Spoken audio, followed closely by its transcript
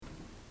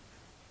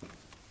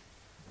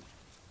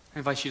I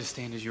invite you to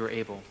stand as you are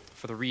able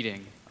for the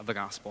reading of the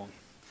Gospel.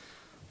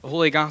 The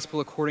Holy Gospel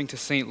according to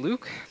St.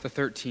 Luke, the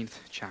 13th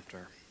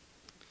chapter.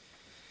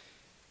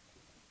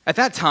 At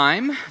that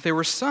time, there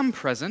were some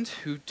present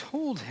who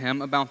told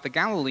him about the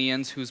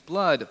Galileans whose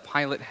blood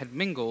Pilate had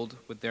mingled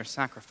with their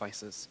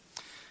sacrifices.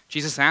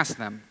 Jesus asked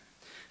them,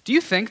 "Do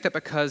you think that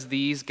because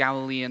these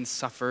Galileans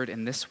suffered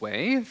in this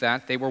way,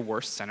 that they were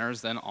worse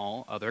sinners than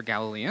all other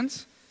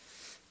Galileans?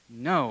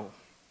 No,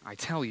 I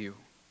tell you,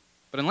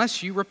 but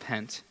unless you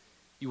repent,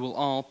 you will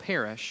all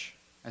perish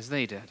as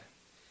they did.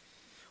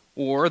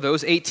 Or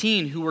those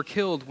 18 who were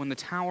killed when the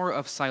tower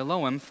of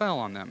Siloam fell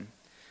on them.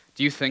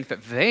 Do you think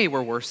that they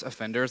were worse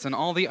offenders than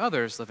all the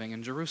others living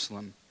in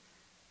Jerusalem?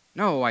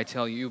 No, I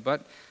tell you,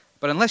 but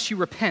unless you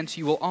repent,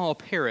 you will all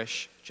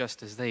perish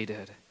just as they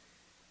did."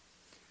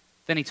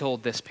 Then he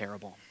told this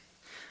parable.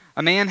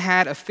 A man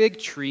had a fig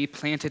tree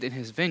planted in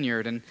his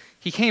vineyard, and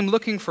he came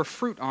looking for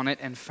fruit on it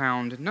and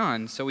found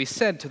none. So he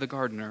said to the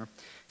gardener,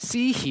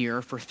 "See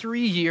here, for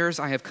 3 years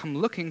I have come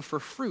looking for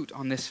fruit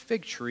on this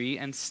fig tree,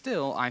 and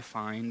still I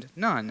find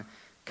none.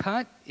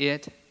 Cut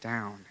it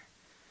down.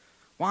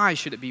 Why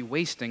should it be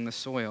wasting the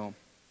soil?"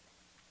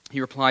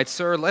 He replied,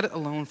 "Sir, let it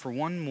alone for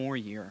 1 more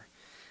year,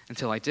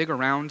 until I dig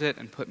around it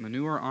and put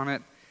manure on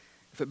it.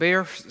 If it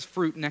bears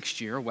fruit next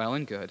year, well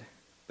and good.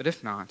 But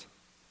if not,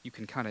 you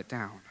can cut it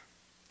down."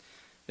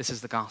 This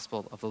is the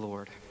gospel of the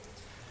Lord.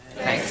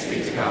 Thanks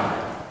be to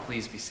God.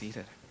 Please be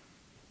seated.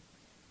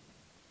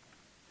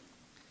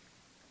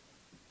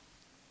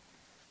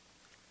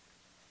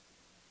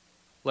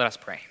 Let us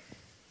pray.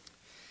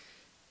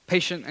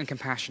 Patient and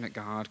compassionate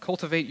God,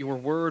 cultivate your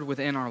word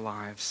within our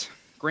lives.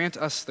 Grant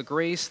us the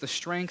grace, the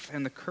strength,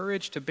 and the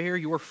courage to bear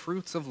your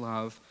fruits of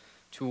love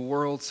to a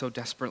world so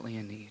desperately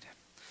in need.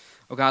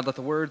 O God, let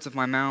the words of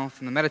my mouth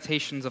and the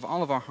meditations of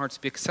all of our hearts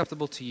be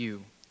acceptable to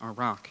you, our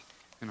rock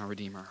and our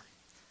Redeemer.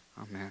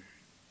 Amen.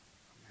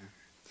 Amen.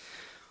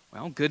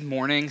 Well, good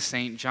morning,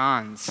 St.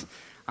 John's.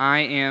 I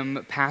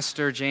am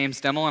Pastor James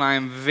Demmel, and I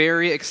am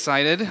very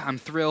excited. I'm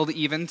thrilled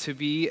even to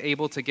be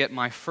able to get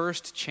my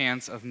first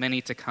chance of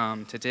many to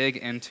come to dig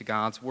into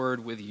God's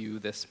Word with you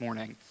this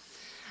morning.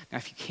 Now,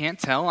 if you can't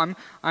tell,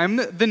 I'm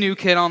the new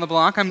kid on the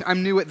block.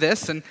 I'm new at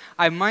this, and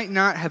I might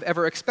not have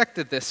ever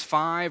expected this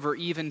 5 or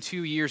even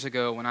 2 years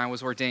ago when I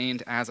was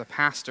ordained as a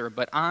pastor,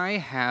 but I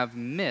have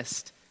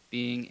missed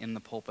being in the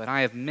pulpit.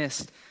 I have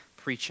missed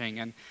preaching,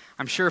 and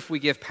I'm sure if we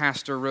give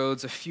Pastor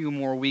Rhodes a few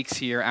more weeks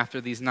here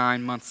after these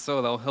 9 months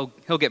solo,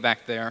 he'll get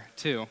back there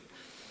too.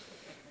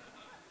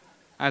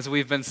 As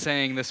we've been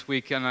saying this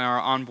week in our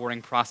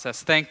onboarding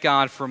process, thank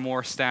God for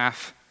more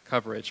staff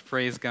coverage.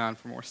 Praise God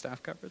for more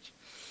staff coverage.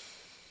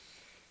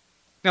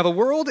 Now, the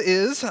world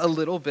is a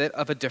little bit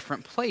of a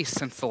different place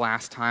since the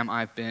last time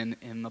I've been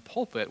in the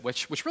pulpit,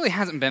 which really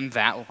hasn't been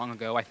that long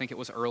ago. I think it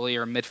was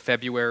earlier,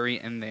 mid-February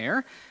in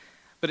there.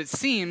 But it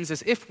seems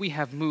as if we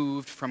have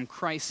moved from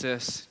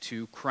crisis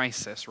to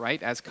crisis,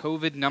 right? As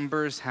COVID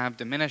numbers have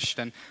diminished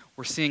and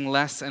we're seeing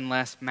less and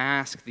less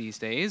masks these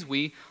days,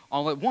 we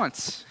all at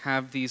once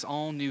have these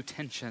all new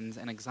tensions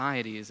and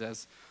anxieties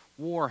as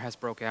war has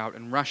broke out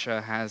and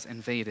Russia has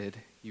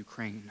invaded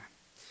Ukraine.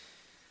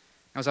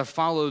 Now, as I've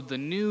followed the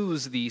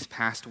news these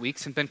past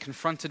weeks and been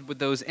confronted with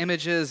those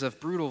images of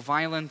brutal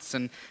violence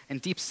and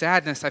deep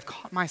sadness, I've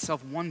caught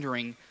myself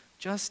wondering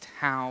just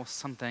how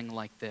something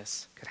like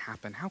this could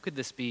happen. How could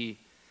this be?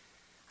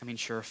 I mean,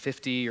 sure,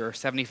 50 or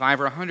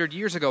 75 or 100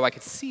 years ago I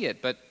could see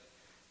it, but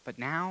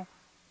now,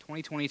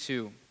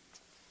 2022,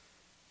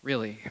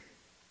 really,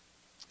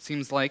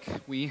 seems like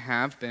we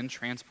have been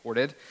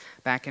transported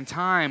back in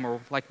time, or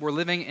like we're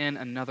living in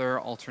another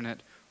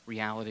alternate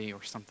reality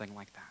or something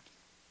like that.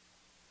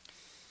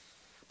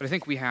 But I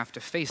think we have to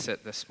face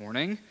it this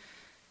morning.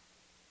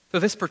 Though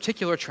this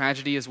particular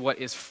tragedy is what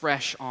is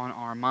fresh on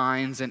our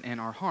minds and in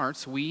our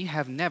hearts, we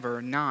have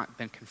never not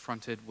been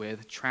confronted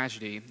with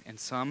tragedy in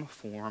some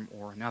form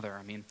or another.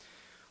 I mean,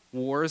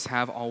 wars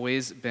have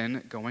always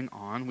been going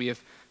on. We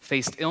have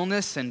faced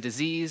illness and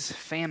disease,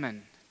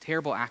 famine,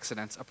 terrible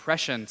accidents,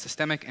 oppression,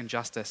 systemic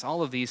injustice,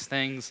 all of these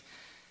things,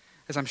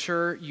 as I'm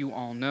sure you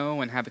all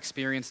know and have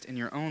experienced in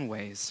your own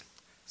ways.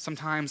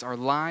 Sometimes our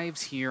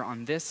lives here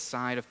on this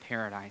side of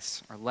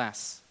paradise are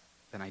less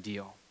than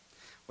ideal.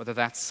 Whether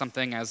that's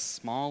something as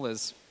small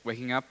as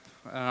waking up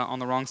on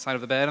the wrong side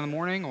of the bed in the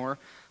morning, or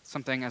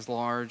something as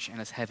large and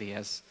as heavy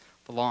as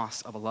the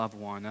loss of a loved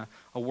one,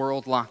 a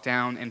world locked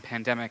down in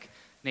pandemic,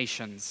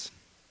 nations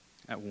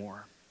at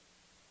war.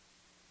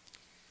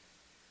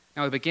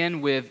 Now, we begin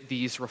with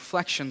these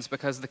reflections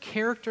because the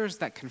characters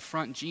that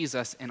confront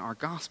Jesus in our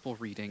gospel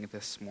reading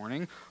this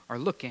morning are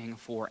looking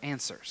for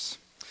answers.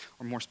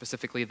 Or more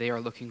specifically, they are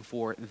looking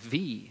for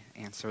the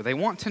answer. They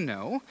want to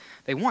know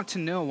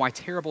why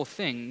terrible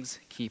things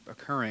keep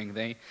occurring.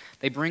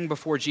 They bring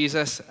before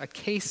Jesus a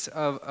case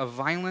of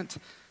violent,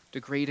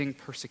 degrading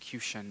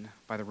persecution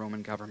by the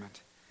Roman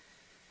government.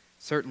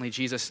 Certainly,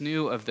 Jesus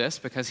knew of this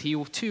because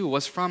he too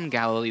was from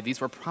Galilee.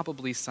 These were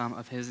probably some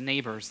of his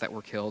neighbors that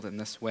were killed in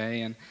this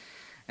way. And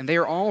they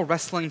are all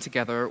wrestling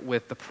together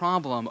with the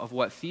problem of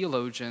what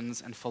theologians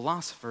and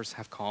philosophers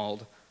have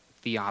called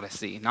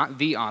theodicy. Not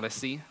the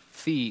Odyssey,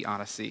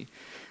 theodicy.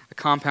 A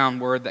compound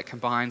word that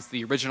combines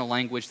the original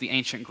language, the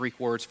ancient Greek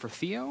words for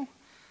theo,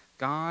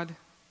 God,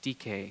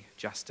 dike,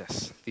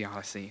 justice,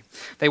 theodicy.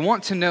 They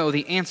want to know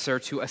the answer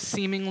to a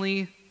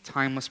seemingly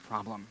timeless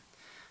problem.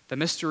 The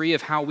mystery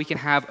of how we can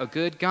have a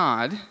good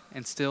God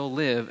and still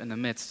live in the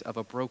midst of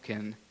a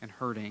broken and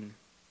hurting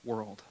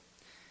world.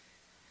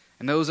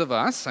 And those of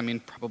us,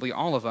 probably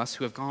all of us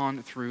who have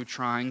gone through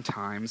trying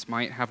times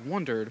might have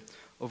wondered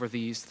over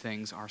these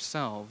things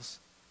ourselves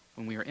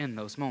when we are in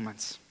those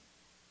moments.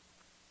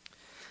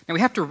 Now we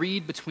have to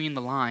read between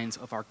the lines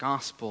of our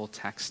gospel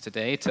text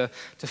today to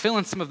fill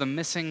in some of the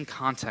missing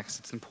context.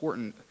 It's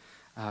important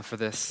for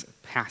this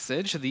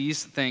passage.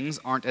 These things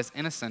aren't as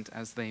innocent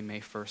as they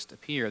may first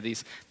appear.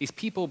 These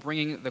people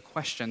bringing the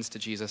questions to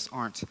Jesus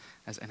aren't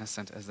as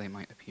innocent as they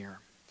might appear.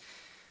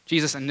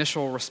 Jesus'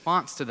 initial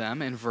response to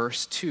them in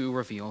verse 2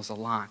 reveals a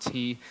lot.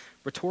 He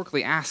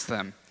rhetorically asks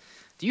them,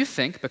 "Do you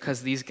think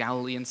because these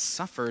Galileans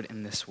suffered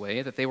in this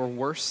way that they were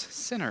worse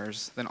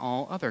sinners than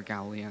all other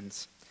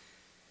Galileans?"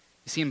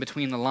 You see in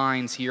between the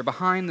lines here,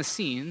 behind the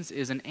scenes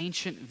is an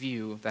ancient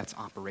view that's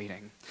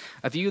operating.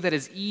 A view that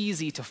is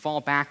easy to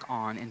fall back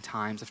on in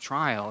times of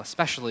trial,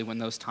 especially when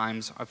those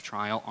times of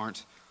trial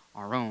aren't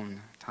our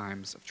own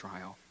times of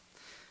trial.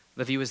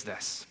 The view is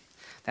this,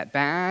 that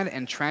bad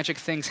and tragic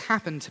things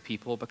happen to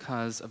people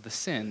because of the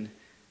sin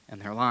in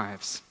their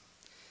lives.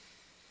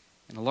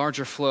 In the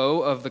larger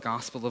flow of the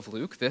Gospel of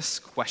Luke, this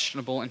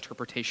questionable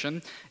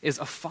interpretation is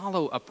a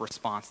follow-up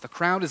response. The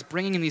crowd is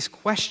bringing in these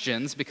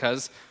questions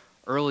because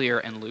earlier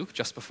in Luke,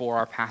 just before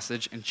our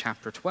passage in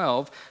chapter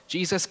 12,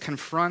 Jesus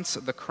confronts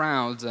the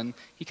crowds, and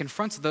he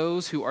confronts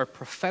those who are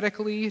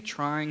prophetically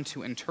trying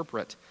to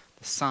interpret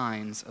the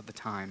signs of the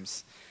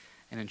times.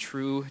 And in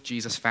true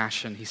Jesus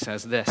fashion, he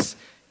says this,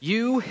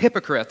 "You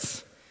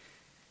hypocrites,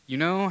 you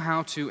know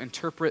how to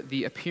interpret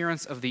the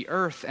appearance of the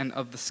earth and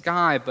of the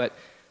sky, but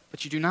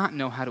you do not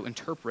know how to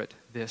interpret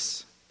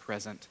this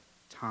present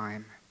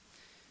time."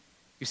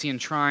 You see, in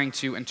trying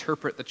to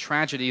interpret the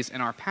tragedies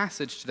in our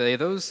passage today,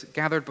 those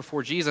gathered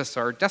before Jesus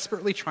are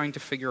desperately trying to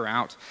figure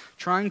out,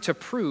 trying to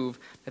prove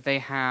that they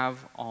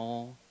have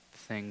all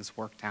things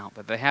worked out,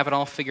 that they have it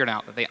all figured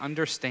out, that they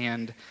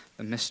understand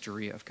the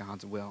mystery of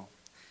God's will.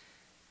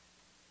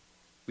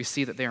 We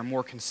see that they are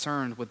more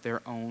concerned with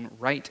their own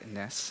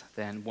rightness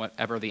than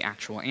whatever the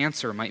actual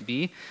answer might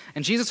be.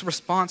 And Jesus'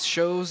 response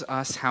shows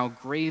us how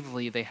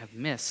gravely they have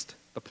missed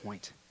the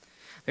point.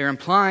 They're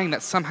implying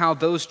that somehow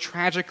those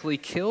tragically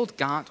killed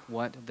got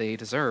what they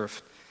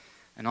deserved,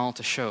 and all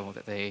to show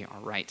that they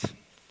are right.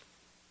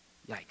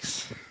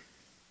 Yikes.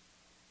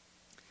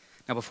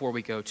 Now, before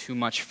we go too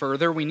much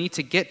further, we need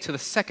to get to the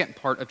second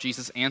part of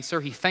Jesus'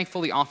 answer. He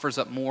thankfully offers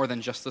up more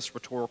than just this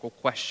rhetorical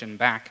question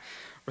back.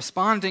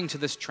 Responding to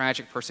this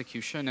tragic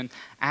persecution and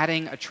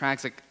adding a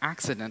tragic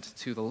accident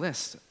to the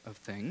list of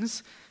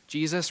things,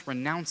 Jesus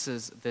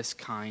renounces this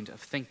kind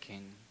of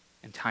thinking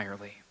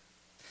entirely.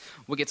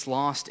 What gets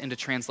lost into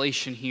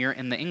translation here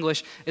in the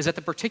English is that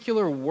the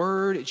particular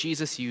word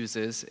Jesus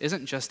uses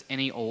isn't just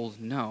any old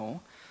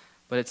no,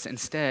 but it's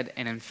instead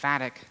an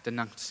emphatic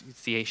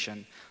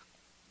denunciation.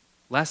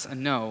 Less a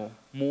no,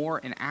 more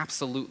an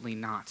absolutely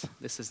not.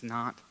 This is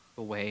not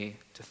the way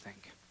to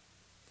think.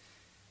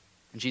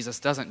 And Jesus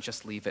doesn't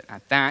just leave it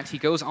at that. He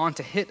goes on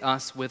to hit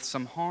us with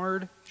some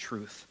hard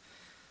truth,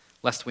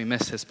 lest we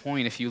miss his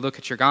point. If you look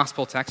at your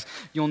gospel text,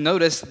 you'll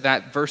notice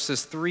that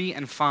verses 3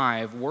 and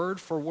 5, word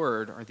for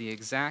word, are the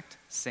exact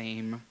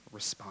same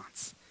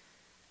response.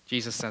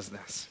 Jesus says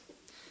this,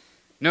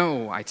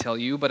 "No, I tell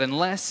you, but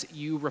unless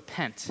you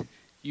repent,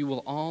 you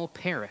will all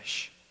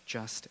perish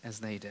just as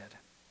they did."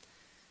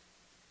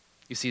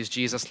 You see, as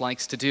Jesus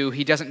likes to do,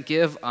 he doesn't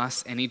give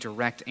us any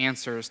direct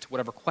answers to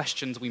whatever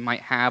questions we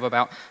might have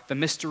about the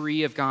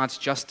mystery of God's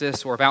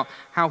justice or about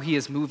how he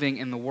is moving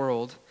in the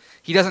world.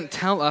 He doesn't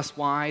tell us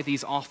why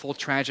these awful,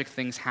 tragic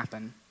things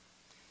happen.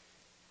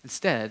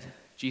 Instead,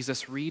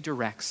 Jesus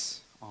redirects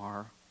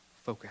our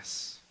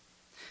focus.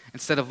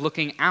 Instead of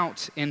looking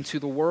out into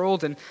the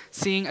world and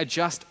seeing a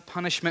just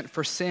punishment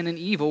for sin and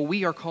evil,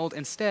 we are called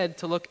instead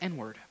to look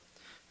inward,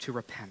 to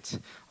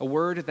repent, a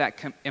word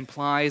that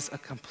implies a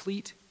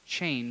complete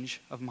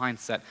change of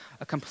mindset,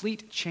 a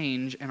complete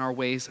change in our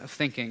ways of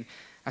thinking.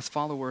 As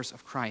followers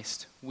of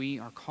Christ, we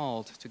are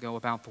called to go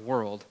about the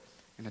world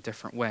in a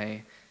different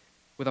way,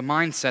 with a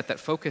mindset that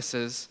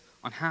focuses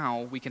on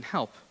how we can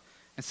help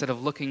instead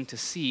of looking to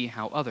see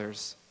how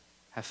others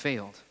have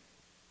failed.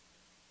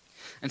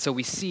 And so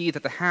we see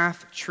that the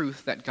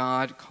half-truth that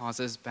God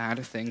causes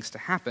bad things to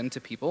happen to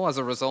people as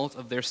a result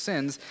of their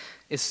sins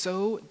is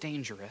so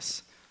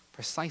dangerous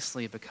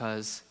precisely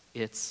because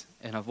it's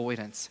an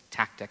avoidance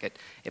tactic.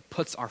 It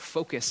puts our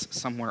focus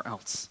somewhere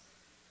else.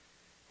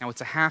 Now,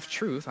 it's a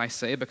half-truth, I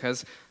say,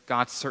 because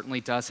God certainly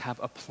does have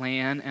a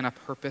plan and a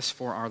purpose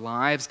for our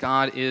lives.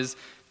 God is,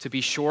 to be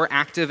sure,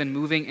 active and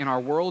moving in our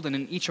world and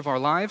in each of our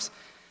lives.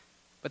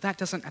 But that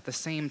doesn't at the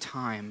same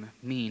time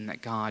mean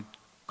that God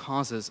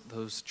causes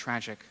those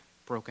tragic,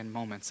 broken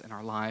moments in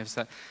our lives.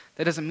 That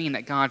doesn't mean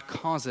that God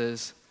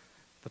causes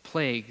the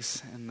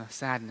plagues and the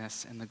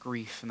sadness and the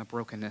grief and the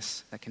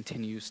brokenness that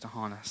continues to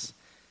haunt us.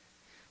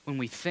 When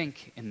we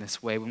think in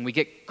this way, when we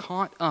get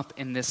caught up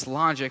in this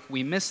logic,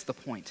 we miss the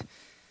point.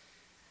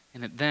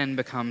 And it then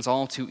becomes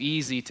all too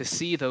easy to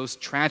see those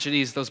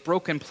tragedies, those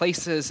broken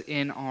places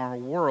in our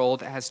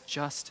world as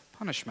just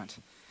punishment.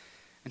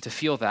 And to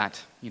feel that,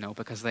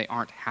 because they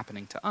aren't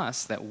happening to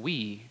us, that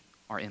we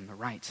are in the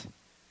right.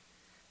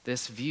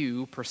 This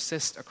view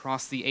persists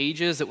across the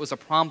ages. It was a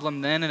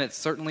problem then, and it's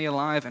certainly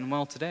alive and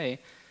well today,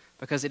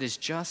 because it is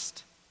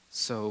just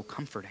so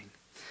comforting.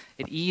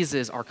 It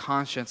eases our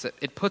conscience.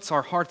 It puts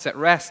our hearts at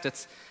rest.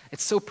 It's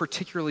so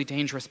particularly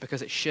dangerous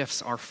because it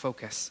shifts our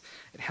focus.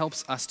 It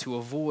helps us to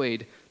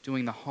avoid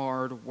doing the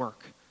hard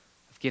work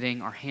of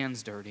getting our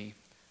hands dirty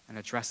and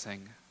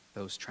addressing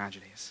those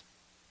tragedies.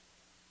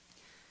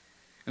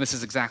 And this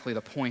is exactly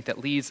the point that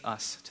leads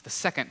us to the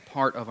second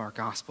part of our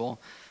gospel,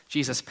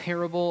 Jesus'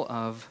 parable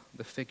of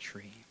the fig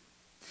tree.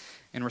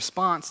 In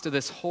response to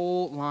this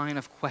whole line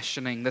of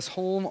questioning, this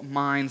whole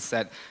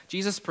mindset,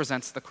 Jesus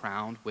presents the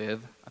crowd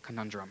with a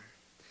conundrum.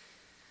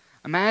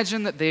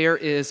 Imagine that there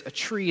is a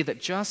tree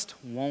that just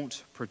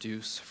won't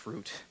produce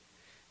fruit.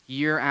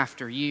 Year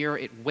after year,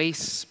 it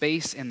wastes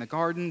space in the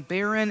garden,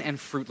 barren and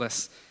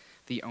fruitless.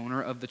 The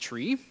owner of the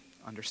tree,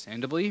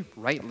 understandably,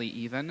 rightly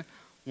even,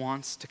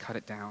 wants to cut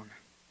it down.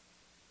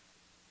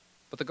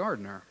 But the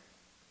gardener,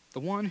 the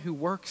one who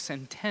works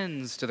and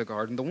tends to the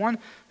garden, the one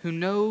who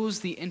knows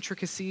the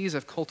intricacies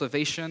of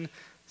cultivation,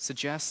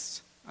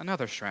 suggests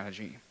another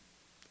strategy.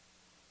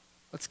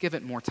 Let's give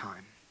it more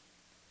time.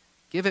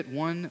 Give it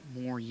one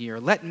more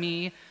year. Let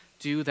me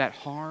do that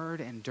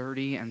hard and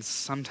dirty and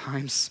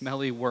sometimes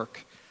smelly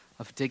work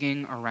of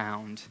digging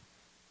around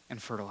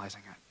and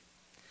fertilizing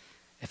it.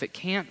 If it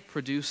can't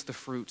produce the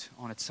fruit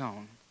on its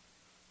own,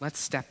 let's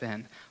step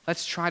in.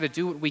 Let's try to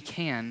do what we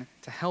can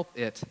to help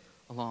it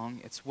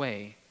along its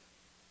way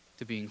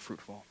to being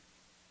fruitful.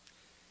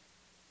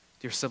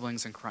 Dear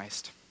siblings in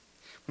Christ,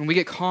 when we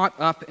get caught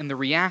up in the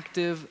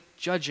reactive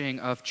judging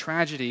of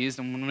tragedies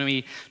and when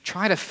we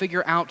try to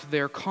figure out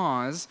their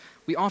cause,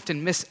 we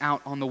often miss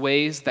out on the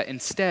ways that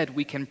instead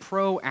we can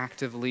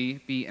proactively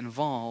be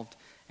involved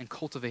in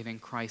cultivating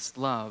Christ's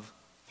love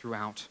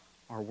throughout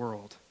our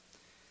world.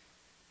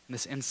 And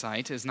this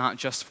insight is not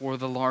just for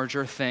the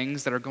larger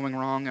things that are going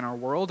wrong in our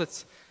world,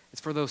 it's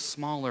for those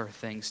smaller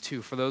things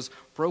too, for those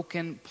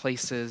broken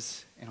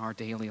places in our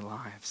daily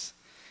lives.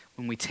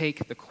 When we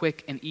take the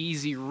quick and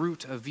easy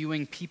route of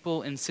viewing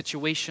people and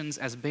situations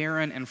as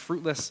barren and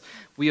fruitless,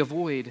 we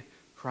avoid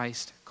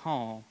Christ's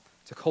call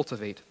to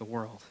cultivate the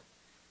world.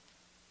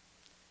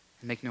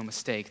 And make no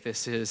mistake,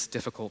 this is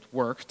difficult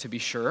work, to be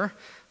sure.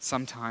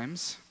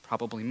 Sometimes,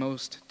 probably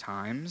most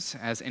times,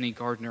 as any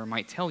gardener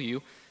might tell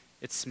you,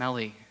 it's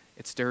smelly,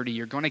 it's dirty,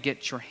 you're going to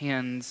get your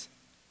hands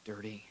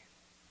dirty.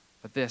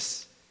 But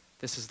this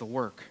is the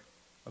work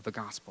of the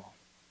gospel.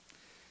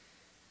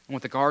 And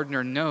what the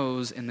gardener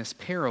knows in this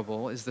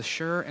parable is the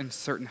sure and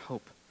certain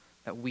hope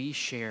that we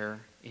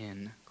share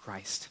in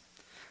Christ.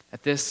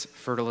 That this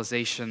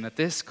fertilization, that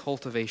this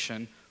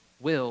cultivation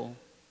will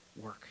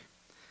work.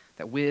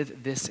 That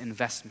with this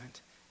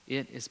investment,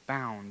 it is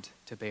bound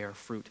to bear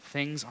fruit.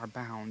 Things are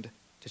bound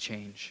to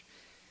change.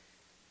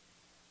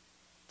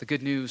 The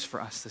good news for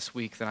us this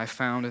week that I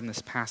found in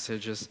this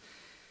passage is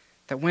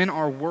that when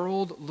our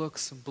world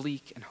looks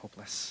bleak and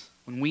hopeless,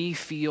 when we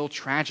feel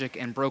tragic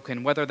and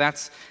broken, whether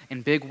that's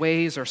in big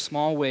ways or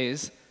small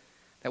ways,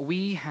 that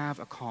we have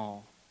a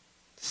call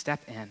to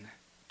step in,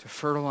 to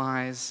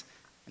fertilize,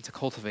 and to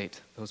cultivate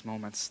those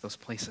moments, those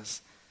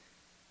places.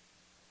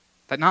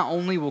 That not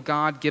only will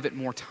God give it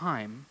more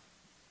time,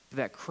 but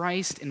that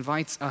Christ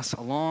invites us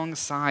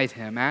alongside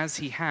him, as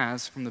he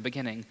has from the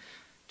beginning,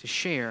 to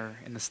share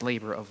in this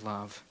labor of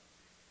love.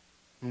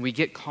 When we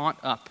get caught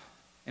up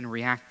in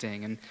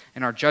reacting and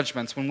in our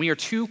judgments, when we are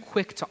too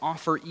quick to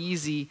offer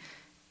easy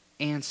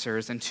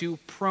answers and too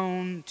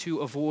prone to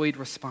avoid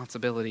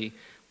responsibility,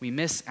 we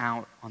miss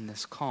out on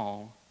this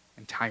call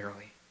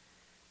entirely,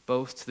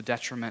 both to the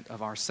detriment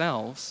of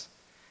ourselves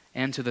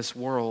and to this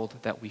world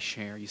that we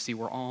share. You see,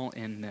 we're all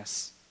in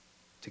this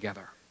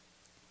together.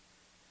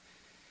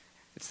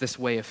 It's this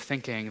way of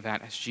thinking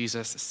that, as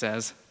Jesus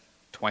says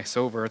twice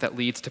over, that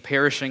leads to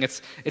perishing.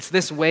 It's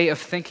this way of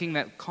thinking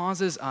that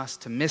causes us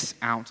to miss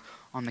out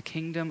on the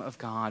kingdom of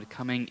God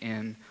coming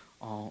in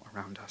all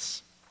around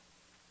us.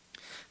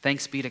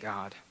 Thanks be to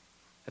God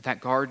that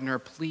gardener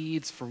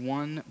pleads for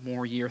one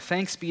more year.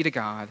 Thanks be to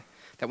God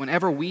that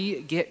whenever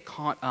we get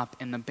caught up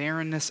in the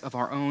barrenness of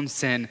our own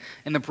sin,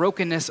 in the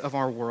brokenness of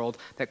our world,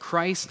 that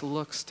Christ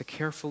looks to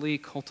carefully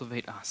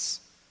cultivate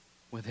us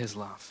with his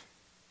love.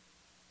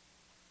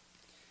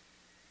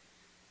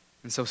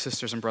 And so,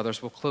 sisters and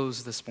brothers, we'll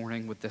close this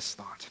morning with this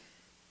thought.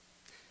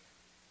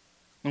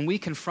 When we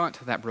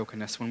confront that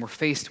brokenness, when we're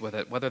faced with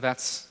it, whether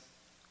that's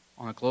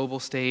on a global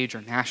stage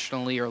or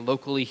nationally or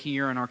locally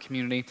here in our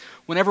community,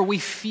 whenever we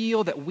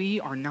feel that we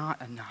are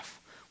not enough,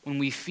 when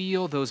we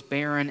feel those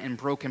barren and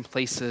broken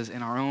places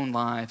in our own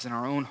lives, in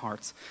our own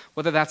hearts,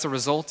 whether that's a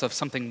result of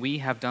something we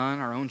have done,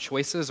 our own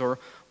choices, or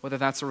whether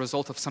that's a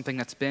result of something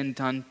that's been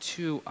done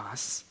to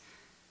us,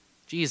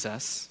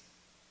 Jesus,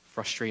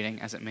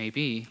 frustrating as it may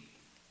be,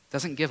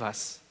 doesn't give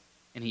us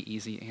any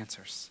easy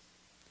answers.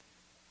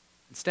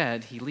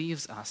 Instead, he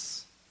leaves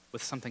us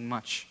with something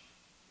much,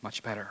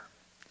 much better.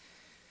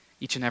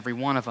 Each and every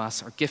one of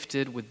us are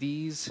gifted with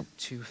these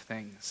two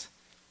things: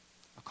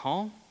 a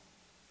call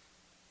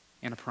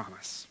and a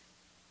promise.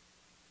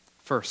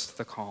 First,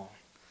 the call.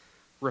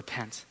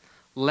 Repent.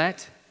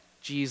 Let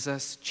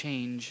Jesus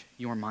change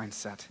your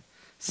mindset.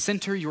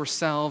 Center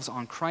yourselves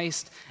on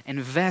Christ.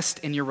 Invest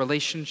in your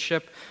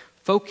relationship.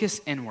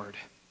 Focus inward.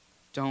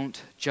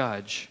 Don't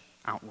judge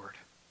outward.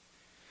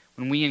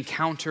 When we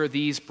encounter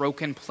these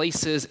broken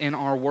places in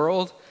our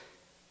world,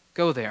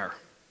 go there.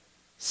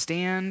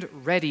 Stand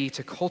ready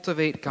to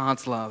cultivate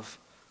God's love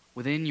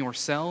within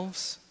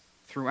yourselves,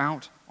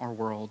 throughout our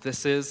world.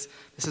 This is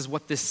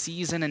what this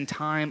season and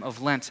time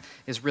of Lent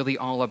is really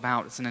all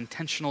about. It's an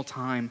intentional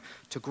time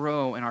to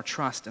grow in our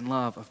trust and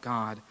love of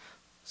God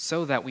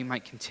so that we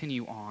might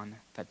continue on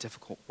that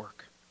difficult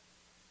work.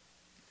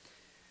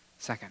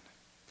 Second,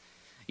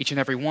 each and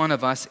every one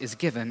of us is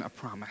given a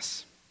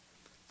promise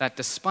that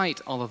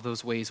despite all of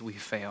those ways we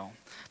fail,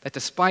 that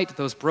despite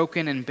those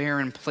broken and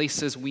barren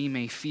places we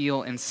may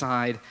feel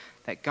inside,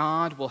 that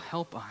God will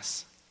help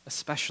us,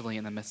 especially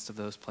in the midst of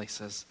those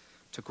places,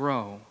 to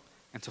grow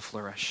and to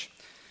flourish.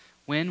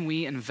 When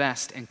we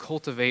invest and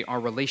cultivate our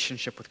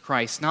relationship with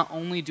Christ, not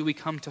only do we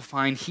come to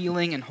find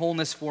healing and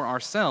wholeness for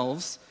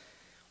ourselves,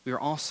 we are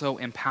also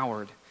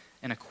empowered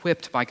and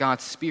equipped by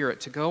God's Spirit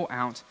to go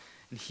out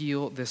and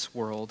heal this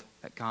world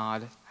that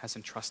God has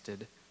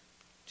entrusted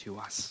to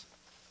us.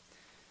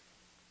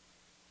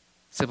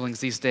 Siblings,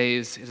 these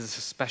days it is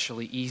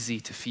especially easy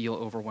to feel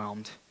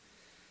overwhelmed.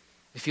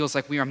 It feels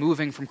like we are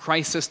moving from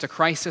crisis to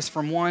crisis,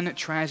 from one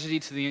tragedy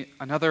to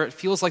another. It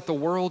feels like the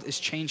world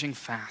is changing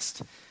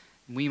fast.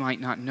 We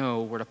might not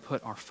know where to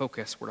put our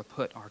focus, where to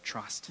put our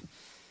trust.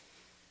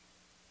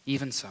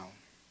 Even so,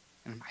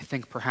 and I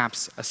think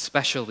perhaps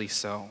especially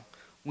so,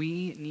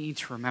 we need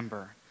to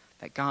remember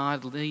that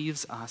God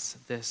leaves us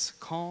this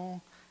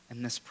call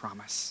and this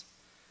promise,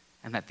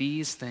 and that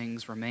these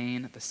things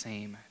remain the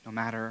same no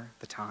matter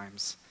the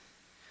times.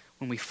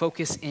 When we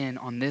focus in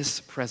on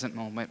this present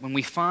moment, when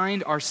we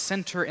find our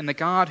center in the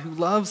God who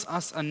loves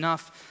us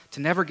enough to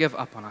never give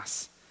up on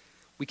us,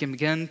 we can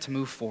begin to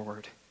move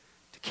forward,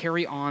 to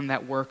carry on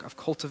that work of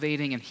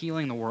cultivating and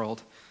healing the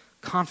world,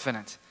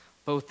 confident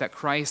both that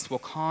Christ will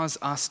cause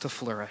us to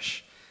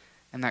flourish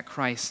and that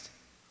Christ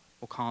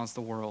will cause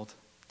the world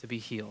to be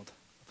healed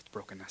of its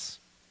brokenness.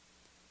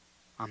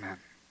 Amen.